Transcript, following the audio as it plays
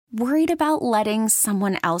Worried about letting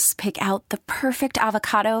someone else pick out the perfect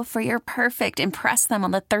avocado for your perfect impress them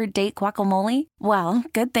on the third date guacamole? Well,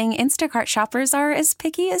 good thing Instacart shoppers are as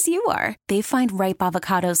picky as you are. They find ripe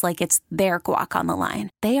avocados like it's their guac on the line.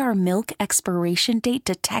 They are milk expiration date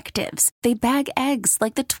detectives. They bag eggs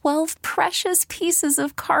like the 12 precious pieces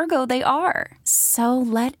of cargo they are. So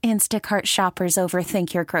let Instacart shoppers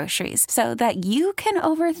overthink your groceries so that you can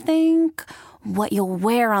overthink what you'll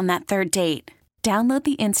wear on that third date. Download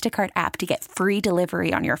the Instacart app to get free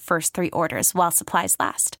delivery on your first 3 orders while supplies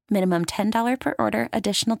last. Minimum $10 per order.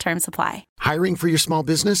 Additional terms apply. Hiring for your small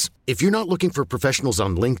business? If you're not looking for professionals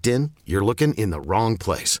on LinkedIn, you're looking in the wrong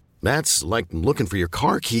place. That's like looking for your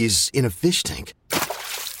car keys in a fish tank.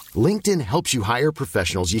 LinkedIn helps you hire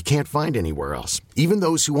professionals you can't find anywhere else, even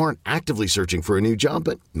those who aren't actively searching for a new job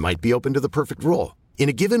but might be open to the perfect role. In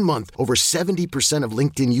a given month, over 70% of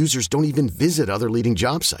LinkedIn users don't even visit other leading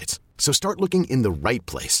job sites. So start looking in the right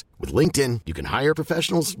place. With LinkedIn, you can hire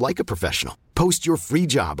professionals like a professional. Post your free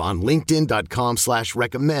job on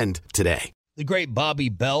linkedin.com/recommend today. The great Bobby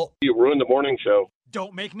Belt. You ruined the morning show.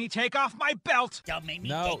 Don't make me take off my belt. Don't make me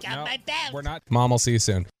take off my belt. We're not. Mom, I'll see you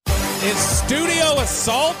soon. Is studio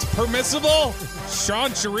assault permissible?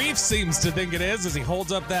 Sean Sharif seems to think it is as he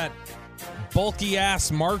holds up that bulky-ass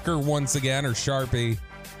marker once again, or Sharpie,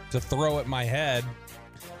 to throw at my head.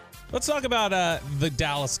 Let's talk about the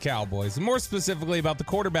Dallas Cowboys, and more specifically about the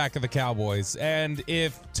quarterback of the Cowboys. And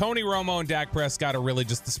if Tony Romo and Dak Prescott are really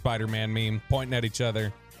just the Spider-Man meme, pointing at each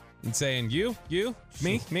other and saying, you,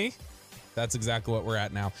 me, that's exactly what we're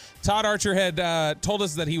at now. Todd Archer had told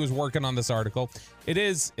us that he was working on this article. It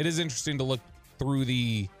is interesting to look through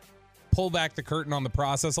pull back the curtain on the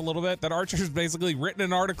process a little bit, that Archer's basically written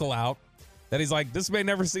an article out that he's like, this may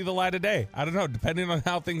never see the light of day. I don't know. Depending on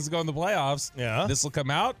how things go in the playoffs, this will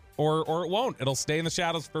come out or it won't. It'll stay in the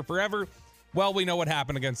shadows for forever. Well, we know what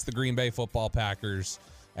happened against the Green Bay football Packers,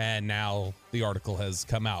 and now the article has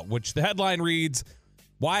come out, which the headline reads,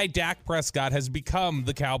 why Dak Prescott has become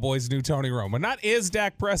the Cowboys' new Tony Romo. Not is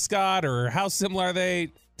Dak Prescott or how similar are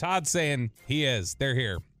they? Todd's saying he is. They're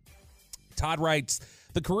here. Todd writes,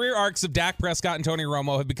 the career arcs of Dak Prescott and Tony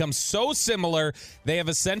Romo have become so similar, they have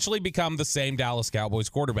essentially become the same Dallas Cowboys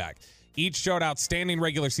quarterback. Each showed outstanding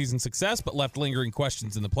regular season success, but left lingering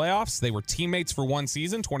questions in the playoffs. They were teammates for one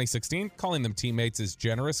season, 2016. Calling them teammates is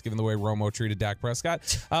generous, given the way Romo treated Dak Prescott.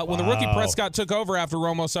 When the rookie Prescott took over after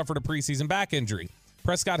Romo suffered a preseason back injury.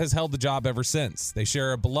 Prescott has held the job ever since. They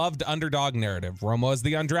share a beloved underdog narrative. Romo is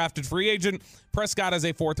the undrafted free agent. Prescott is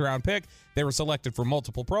a fourth-round pick. They were selected for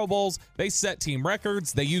multiple Pro Bowls. They set team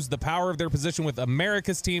records. They used the power of their position with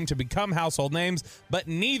America's team to become household names, but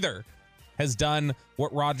neither has done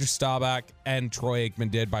what Roger Staubach and Troy Aikman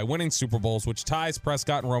did by winning Super Bowls, which ties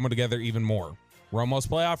Prescott and Romo together even more. Romo's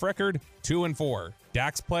playoff record, 2-4.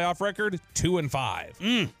 Dak's playoff record,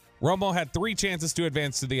 2-5. Romo had 3 chances to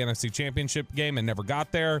advance to the NFC Championship game and never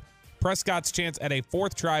got there. Prescott's chance at a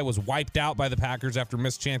 4th try was wiped out by the Packers after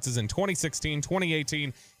missed chances in 2016,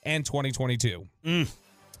 2018, and 2022.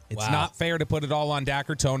 It's not fair to put it all on Dak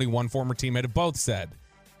or Tony, one former teammate of both said.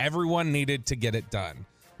 Everyone needed to get it done.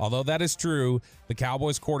 Although that is true, the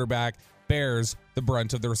Cowboys quarterback bears the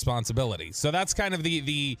brunt of the responsibility. So that's kind of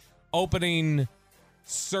the opening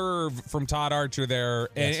serve from Todd Archer there,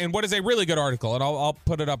 and what is a really good article, and I'll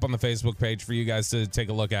put it up on the Facebook page for you guys to take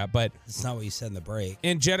a look at. But it's not what you said in the break.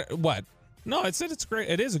 What? No, I said it's great.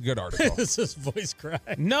 It is a good article. It's just voice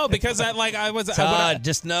crack. No, because Todd,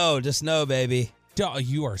 just know, baby.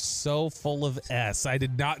 You are so full of S. I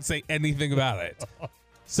did not say anything about it.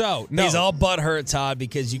 So no, he's all butthurt, Todd,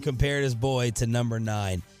 because you compared his boy to number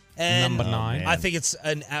 9. And number 9. I think it's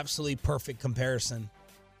an absolutely perfect comparison.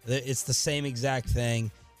 It's the same exact thing.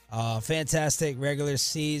 Fantastic regular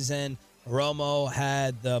season. Romo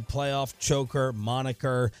had the playoff choker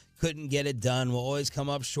moniker. Couldn't get it done. Will always come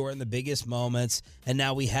up short in the biggest moments. And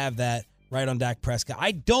now we have that right on Dak Prescott.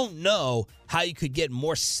 I don't know how you could get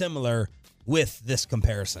more similar with this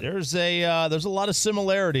comparison. There's a lot of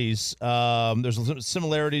similarities. There's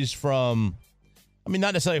similarities from,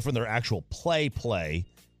 not necessarily from their actual play,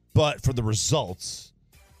 but for the results.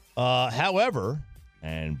 However,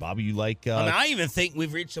 and Bobby, you like... I even think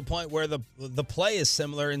we've reached a point where the play is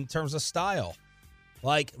similar in terms of style.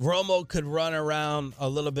 Like, Romo could run around a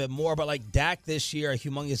little bit more, but like Dak this year, a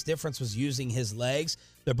humongous difference was using his legs.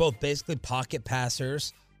 They're both basically pocket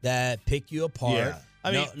passers that pick you apart.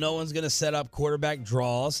 Yeah. No one's going to set up quarterback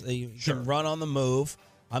draws. You can run on the move.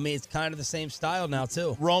 It's kind of the same style now,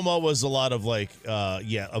 too. Romo was a lot of,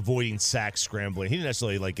 avoiding sacks, scrambling. He didn't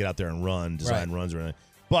necessarily, get out there and run, design runs or anything.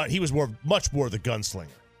 But he was much more the gunslinger.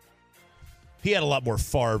 He had a lot more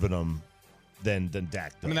Favre in him than Dak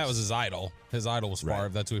does. I mean, that was his idol. His idol was Favre.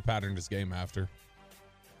 Right. That's who he patterned his game after.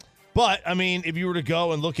 But, I mean, if you were to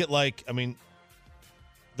go and look at,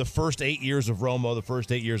 the first 8 years of Romo, the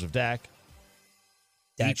first 8 years of Dak,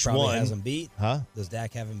 Dak each probably one has him beat. Huh? Does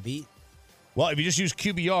Dak have him beat? Well, if you just use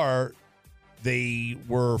QBR, they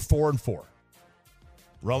were 4-4.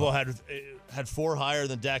 Romo had 4 higher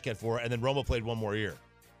than Dak had 4, and then Romo played one more year.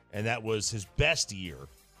 And that was his best year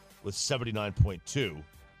with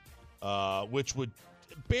 79.2, which would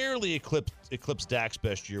barely eclipse Dak's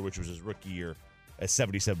best year, which was his rookie year at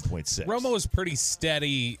 77.6. Romo was pretty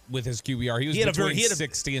steady with his QBR. He was between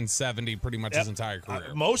 60 and 70 pretty much his entire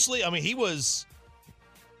career. Mostly, I mean, he was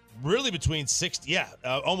really between 60,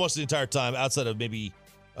 almost the entire time, outside of maybe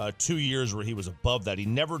 2 years where he was above that. He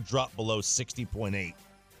never dropped below 60.8.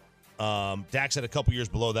 Dak's had a couple years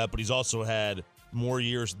below that, but he's also had more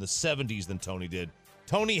years in the 70s than Tony did.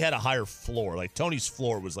 Tony had a higher floor. Like, Tony's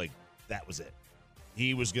floor was that was it.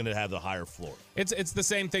 He was going to have the higher floor. It's the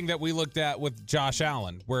same thing that we looked at with Josh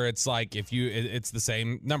Allen, where it's like it's the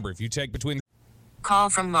same number. If you take between. Call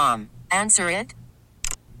from mom. Answer it.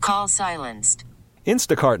 Call silenced.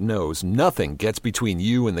 Instacart knows nothing gets between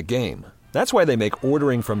you and the game. That's why they make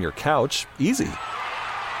ordering from your couch easy.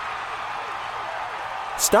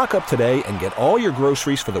 Stock up today and get all your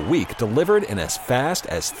groceries for the week delivered in as fast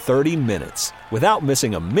as 30 minutes without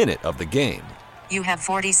missing a minute of the game. You have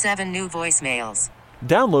 47 new voicemails.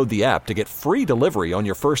 Download the app to get free delivery on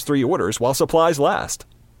your first 3 orders while supplies last.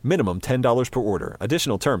 Minimum $10 per order.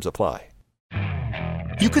 Additional terms apply.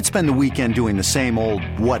 You could spend the weekend doing the same old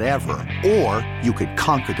whatever, or you could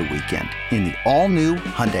conquer the weekend in the all-new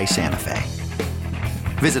Hyundai Santa Fe.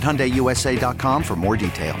 Visit HyundaiUSA.com for more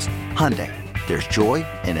details. Hyundai, there's joy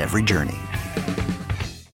in every journey.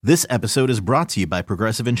 This episode is brought to you by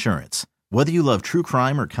Progressive Insurance. Whether you love true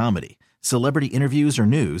crime or comedy, celebrity interviews or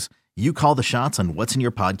news, you call the shots on what's in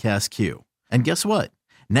your podcast queue. And guess what?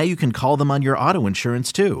 Now you can call them on your auto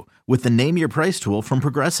insurance too with the Name Your Price tool from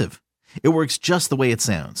Progressive. It works just the way it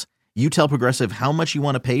sounds. You tell Progressive how much you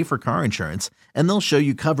want to pay for car insurance, and they'll show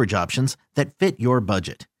you coverage options that fit your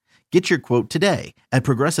budget. Get your quote today at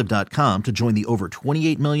Progressive.com to join the over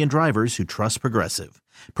 28 million drivers who trust Progressive.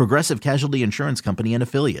 Progressive Casualty Insurance Company and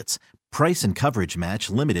Affiliates. Price and coverage match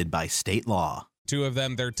limited by state law. 2 of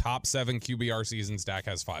them, their top 7 QBR seasons, Dak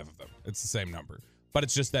has 5 of them. It's the same number. But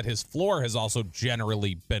it's just that his floor has also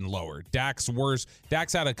generally been lower. Dak's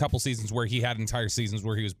had a couple seasons where he had entire seasons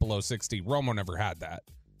where he was below 60. Romo never had that.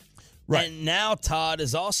 Right. And now Todd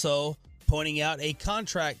is also pointing out a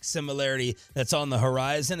contract similarity that's on the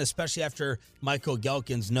horizon, especially after Michael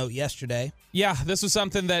Gelkin's note yesterday. Yeah, this was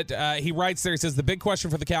something that he writes there. He says, the big question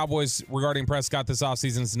for the Cowboys regarding Prescott this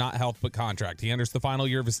offseason is not health but contract. He enters the final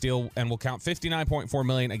year of his deal and will count $59.4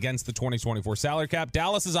 million against the 2024 salary cap.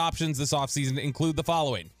 Dallas's options this offseason include the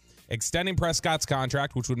following. Extending Prescott's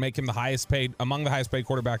contract, which would make him among the highest paid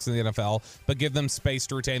quarterbacks in the NFL, but give them space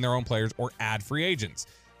to retain their own players or add free agents.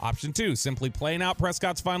 Option 2, simply playing out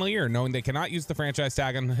Prescott's final year, knowing they cannot use the franchise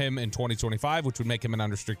tag on him in 2025, which would make him an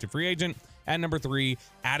unrestricted free agent. And number 3,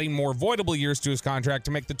 adding more voidable years to his contract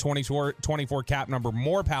to make the 2024 cap number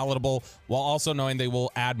more palatable, while also knowing they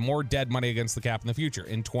will add more dead money against the cap in the future.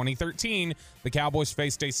 In 2013, the Cowboys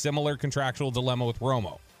faced a similar contractual dilemma with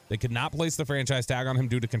Romo. They could not place the franchise tag on him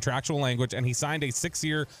due to contractual language, and he signed a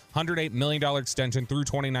 6-year, $108 million extension through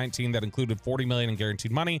 2019 that included $40 million in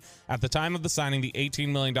guaranteed money. At the time of the signing, the $18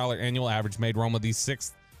 million annual average made Romo the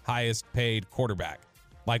 6th highest paid quarterback.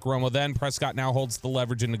 Like Romo then, Prescott now holds the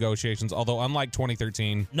leverage in negotiations, although unlike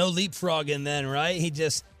 2013. No leapfrogging then, right?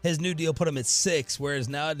 His new deal put him at 6, whereas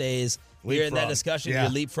nowadays, we're in that discussion, you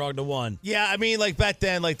leapfrog to 1. Yeah, I mean, back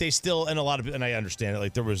then, they still, and I understand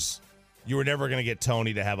it, you were never going to get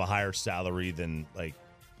Tony to have a higher salary than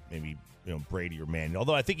maybe Brady or Manning.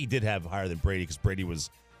 Although I think he did have higher than Brady because Brady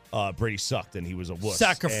sucked and he was a wuss.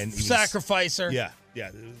 Sacrificer. Yeah.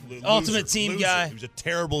 Ultimate team guy. He was a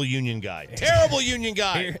terrible union guy.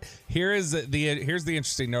 Here's the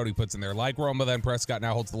interesting note he puts in there. Like Romo, then Prescott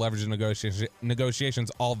now holds the leverage in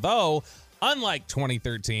negotiations. Although, unlike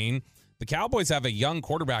 2013. The Cowboys have a young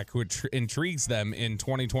quarterback who intrigues them in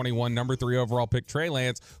 2021 number 3 overall pick Trey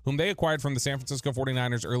Lance, whom they acquired from the San Francisco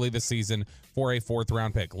 49ers early this season for a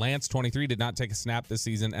 4th-round pick. Lance, 23, did not take a snap this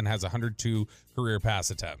season and has 102 career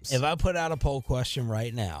pass attempts. If I put out a poll question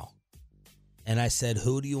right now and I said,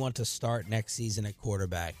 who do you want to start next season at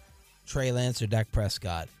quarterback, Trey Lance or Dak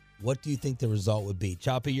Prescott, what do you think the result would be?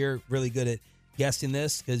 Choppy, you're really good at guessing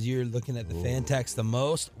this because you're looking at the fan text the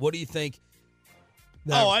most. What do you think?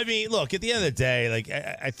 I mean, look, at the end of the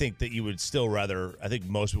day, I think that you would still I think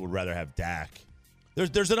most people would rather have Dak.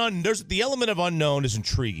 There's the element of unknown is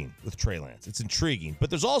intriguing with Trey Lance. It's intriguing, but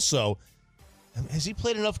there's also, has he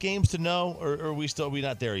played enough games to know, or are we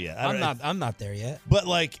not there yet? I'm not there yet. But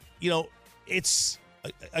it's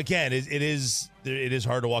again, it is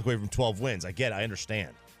hard to walk away from 12 wins. I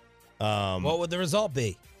understand. What would the result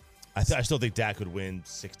be? I still think Dak would win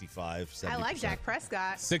 65, 70%. I like Dak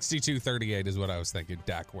Prescott. 62-38 is what I was thinking.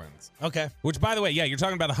 Dak wins. Okay. Which, by the way, you're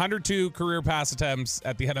talking about 102 career pass attempts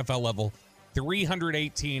at the NFL level,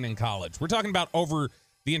 318 in college. We're talking about over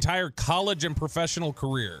the entire college and professional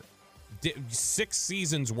career. 6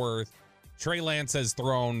 seasons worth, Trey Lance has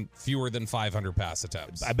thrown fewer than 500 pass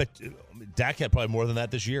attempts. I bet Dak had probably more than that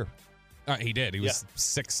this year. He did. He was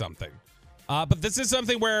 6-something. But this is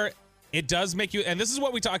something where it does make you, and this is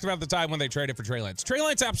what we talked about at the time when they traded for Trey Lance. Trey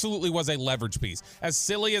Lance absolutely was a leverage piece. As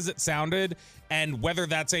silly as it sounded, and whether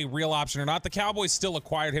that's a real option or not, the Cowboys still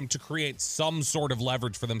acquired him to create some sort of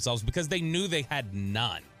leverage for themselves because they knew they had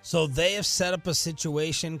none. So they have set up a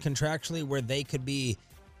situation contractually where they could be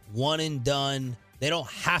one and done. They don't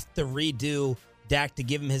have to redo Dak to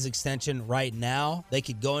give him his extension right now. They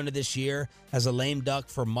could go into this year as a lame duck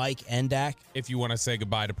for Mike and Dak. If you want to say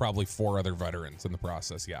goodbye to probably 4 other veterans in the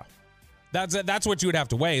process, yeah. That's what you would have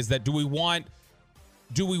to weigh, is that do we want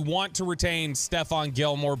to retain Stephon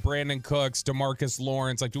Gilmore, Brandon Cooks, DeMarcus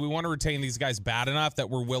Lawrence? Like, do we want to retain these guys bad enough that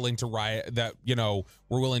we're willing to we're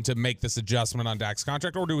willing to make this adjustment on Dak's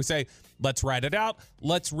contract? Or do we say, let's ride it out,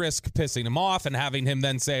 let's risk pissing him off and having him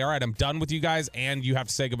then say, all right, I'm done with you guys, and you have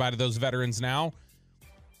to say goodbye to those veterans now?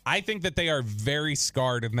 I think that they are very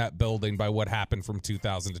scarred in that building by what happened from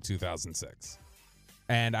 2000 to 2006.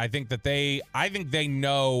 And I think they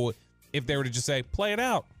know if they were to just say, play it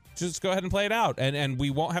out, just go ahead and play it out, and we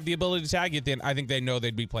won't have the ability to tag you at the end, I think they know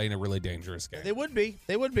they'd be playing a really dangerous game. They would be.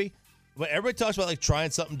 But everybody talks about trying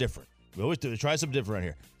something different. We always do. Try something different around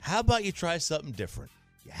here. How about you try something different?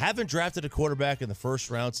 You haven't drafted a quarterback in the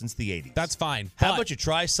first round since the 80s. That's fine. How about you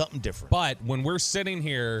try something different? But when we're sitting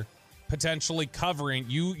here potentially covering,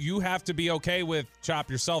 you have to be okay with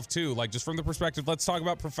Chop yourself too. Like, just from the perspective, let's talk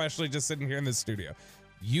about professionally just sitting here in this studio.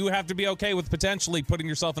 You have to be okay with potentially putting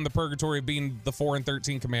yourself in the purgatory of being the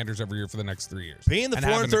 4-13 Commanders every year for the next 3 years. Being the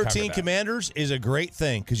 4-13 Commanders is a great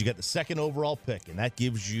thing because you got the second overall pick, and that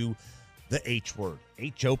gives you the H word,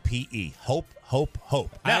 HOPE, hope, hope,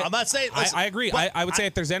 hope. Now, I'm not saying. Listen, I agree. I would say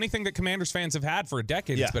if there's anything that Commanders fans have had for a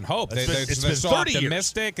decade, it's been hope. They're been so 30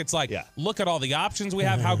 optimistic. Years. It's like, look at all the options we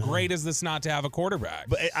have. How great is this not to have a quarterback?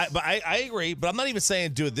 But I agree. But I'm not even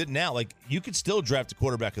saying do it now. Like, you could still draft a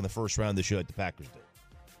quarterback in the first round this year, like the Packers did.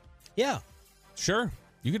 Yeah, sure.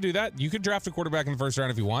 You could do that. You could draft a quarterback in the first round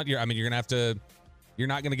if you want. You're gonna have to. You're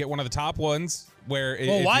not gonna get one of the top ones.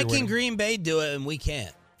 Why can Green Bay do it and we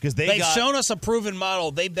can't? Because they've shown us a proven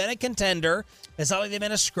model. They've been a contender. It's not like they've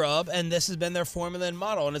been a scrub, and this has been their formula and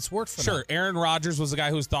model, and it's worked for them. Sure, Aaron Rodgers was the guy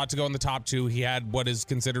who was thought to go in the top 2. He had what is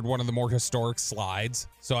considered one of the more historic slides.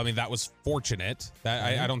 So, that was fortunate.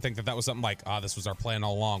 I don't think that was something like, this was our plan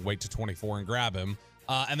all along, wait to 24 and grab him.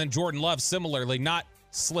 And then Jordan Love, similarly, not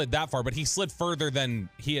slid that far, but he slid further than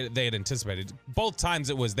they had anticipated. Both times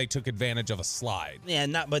it was they took advantage of a slide.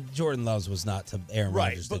 Yeah, but Jordan Love's was not to Aaron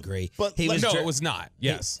Rodgers' degree. But it was not.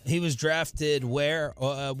 Yes, he was drafted where?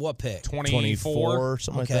 What pick? 24,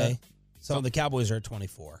 something like that. So the Cowboys are at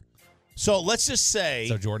 24. So let's just say.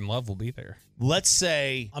 So Jordan Love will be there. Let's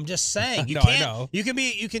say. I'm just saying. You no, can't. I know.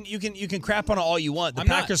 You can crap on it all you want. The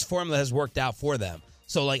Packers formula has worked out for them.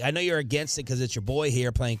 So I know you're against it because it's your boy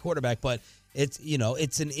here playing quarterback, but. It's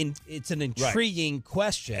it's an intriguing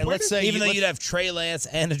question. And let's say you'd have Trey Lance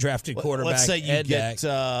and a drafted quarterback. Let's say you get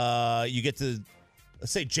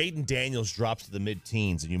let's say Jaden Daniels drops to the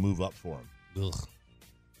mid-teens and you move up for him. Ugh.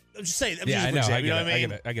 I'm just saying. I know.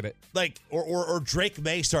 I get it. Like or Drake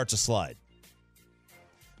May starts a slide,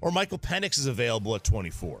 or Michael Penix is available at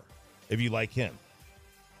 24 if you like him.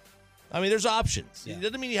 There's options. Yeah. It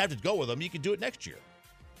doesn't mean you have to go with them. You can do it next year.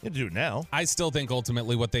 You have to do it now. I still think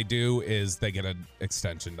ultimately what they do is they get an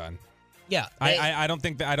extension done. Yeah, I don't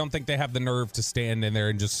think they have the nerve to stand in there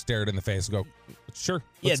and just stare it in the face and go, sure,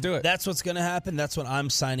 let's do it. That's what's going to happen. That's what I'm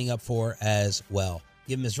signing up for as well.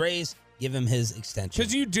 Give him his raise. Give him his extension.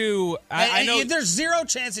 Because you do. I know there's zero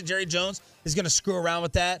chance that Jerry Jones is going to screw around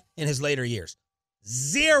with that in his later years.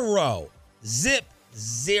 Zero. Zip.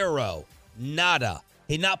 Zero. Nada.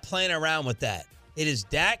 He's not playing around with that. It is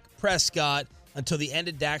Dak Prescott until the end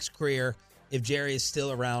of Dak's career if Jerry is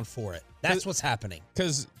still around for it. That's what's happening.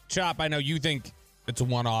 Because, Chop, I know you think it's a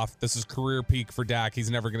one-off. This is career peak for Dak. He's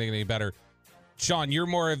never going to get any better. Sean, you're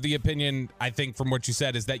more of the opinion, I think, from what you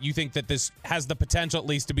said, is that you think that this has the potential at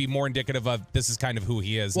least to be more indicative of this is kind of who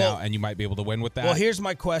he is now, and you might be able to win with that. Well, here's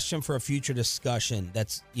my question for a future discussion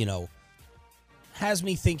that's, has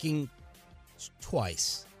me thinking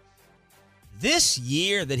twice. This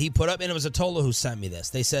year that he put up, and it was Atola who sent me this,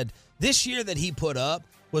 they said this year that he put up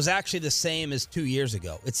was actually the same as 2 years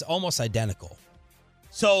ago. It's almost identical.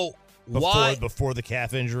 So why? Before the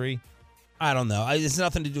calf injury? I don't know. It's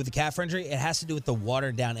nothing to do with the calf injury. It has to do with the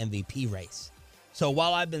watered-down MVP race. So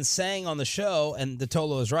while I've been saying on the show, and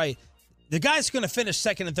Atola is right, the guy's going to finish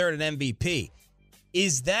second and third in MVP.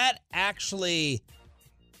 Is that actually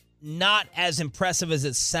not as impressive as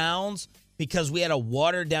it sounds because we had a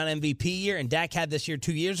watered-down MVP year, and Dak had this year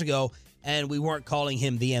 2 years ago, and we weren't calling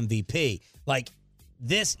him the MVP? Like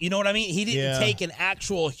this, you know what I mean? He didn't take an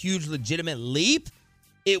actual huge legitimate leap.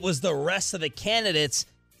 It was the rest of the candidates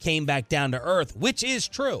came back down to earth, which is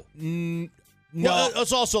true. No, well,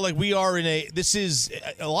 it's also like we are in a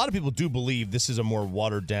lot of people do believe this is a more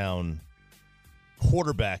watered down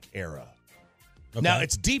quarterback era. Okay. Now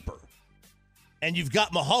it's deeper, and you've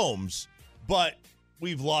got Mahomes, but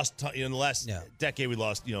we've lost in the last decade. We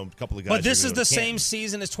lost a couple of guys. But this is the same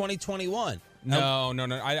season as 2021. No.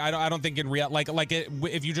 I don't think in real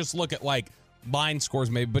if you just look at line scores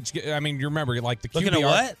maybe, but I mean you remember the QBR. Looking at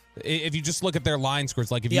what? If you just look at their line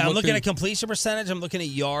scores, if you I'm looking at completion percentage, I'm looking at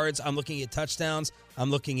yards, I'm looking at touchdowns,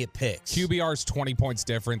 I'm looking at picks. QBR is 20 points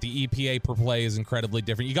different. The EPA per play is incredibly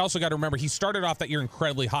different. You also got to remember he started off that year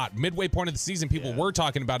incredibly hot. Midway point of the season, people were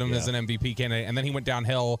talking about him as an MVP candidate, and then he went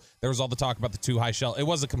downhill. There was all the talk about the too high shell. It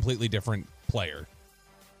was a completely different player.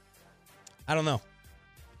 I don't know.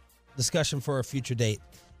 Discussion for a future date.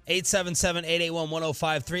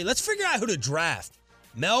 877-881-1053. Let's figure out who to draft.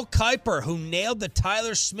 Mel Kiper, who nailed the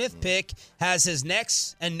Tyler Smith pick, has his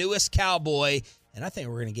next and newest Cowboy. And I think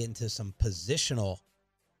we're going to get into some positional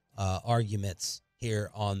arguments here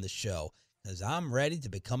on the show because I'm ready to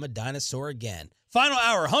become a dinosaur again. Final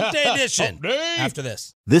hour, Hump Day edition. Hump Day. After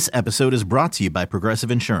this. This episode is brought to you by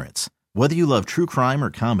Progressive Insurance. Whether you love true crime or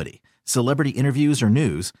comedy, celebrity interviews or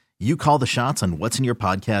news, you call the shots on what's in your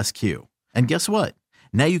podcast queue. And guess what?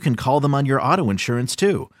 Now you can call them on your auto insurance,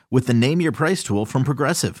 too, with the Name Your Price tool from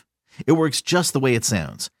Progressive. It works just the way it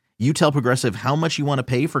sounds. You tell Progressive how much you want to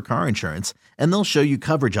pay for car insurance, and they'll show you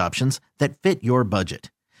coverage options that fit your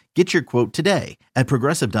budget. Get your quote today at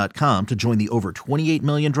Progressive.com to join the over 28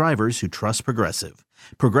 million drivers who trust Progressive.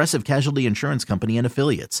 Progressive Casualty Insurance Company and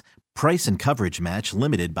Affiliates. Price and coverage match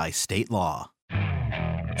limited by state law.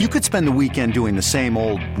 You could spend the weekend doing the same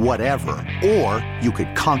old whatever, or you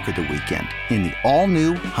could conquer the weekend in the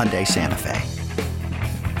all-new Hyundai Santa Fe.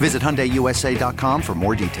 Visit HyundaiUSA.com for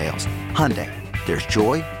more details. Hyundai, there's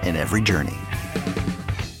joy in every journey.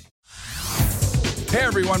 Hey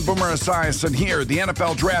everyone, Boomer Esiason here. The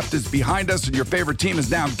NFL Draft is behind us and your favorite team is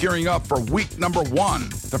now gearing up for week number 1.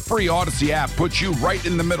 The free Odyssey app puts you right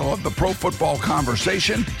in the middle of the pro football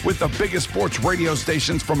conversation with the biggest sports radio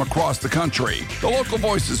stations from across the country. The local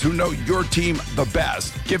voices who know your team the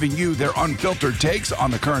best, giving you their unfiltered takes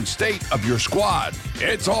on the current state of your squad.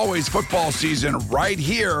 It's always football season right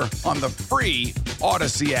here on the free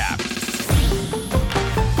Odyssey app.